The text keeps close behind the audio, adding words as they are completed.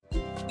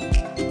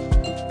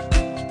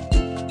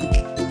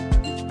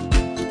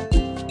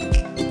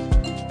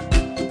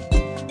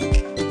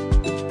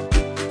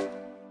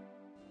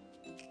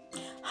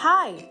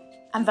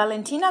I'm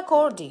Valentina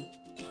Cordi.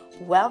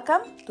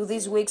 Welcome to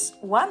this week's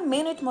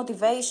 1-minute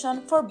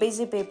motivation for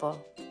busy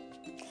people.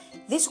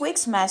 This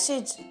week's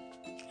message: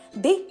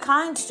 be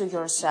kind to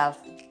yourself.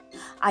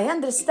 I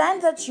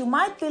understand that you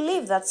might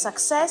believe that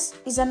success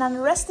is an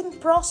unresting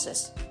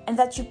process and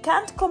that you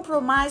can't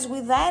compromise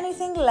with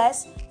anything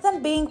less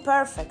than being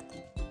perfect.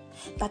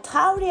 But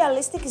how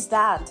realistic is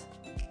that?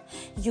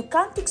 You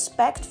can't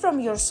expect from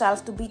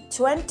yourself to be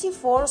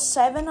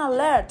 24/7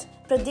 alert,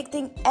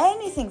 predicting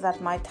anything that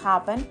might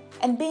happen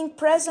and being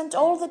present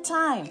all the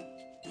time.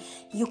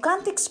 You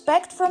can't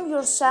expect from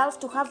yourself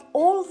to have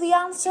all the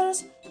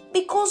answers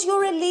because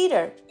you're a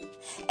leader.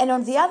 And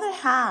on the other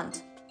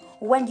hand,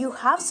 when you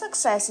have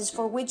successes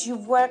for which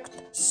you've worked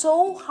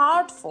so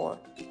hard for,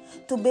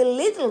 to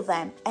belittle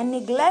them and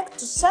neglect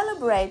to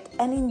celebrate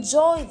and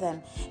enjoy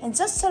them and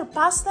just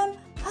surpass them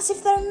as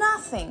if they're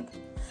nothing,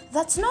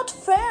 that's not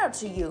fair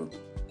to you.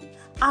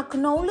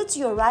 Acknowledge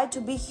your right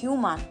to be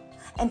human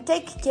and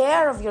take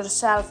care of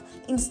yourself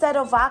instead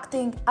of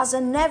acting as a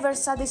never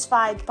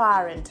satisfied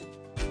parent.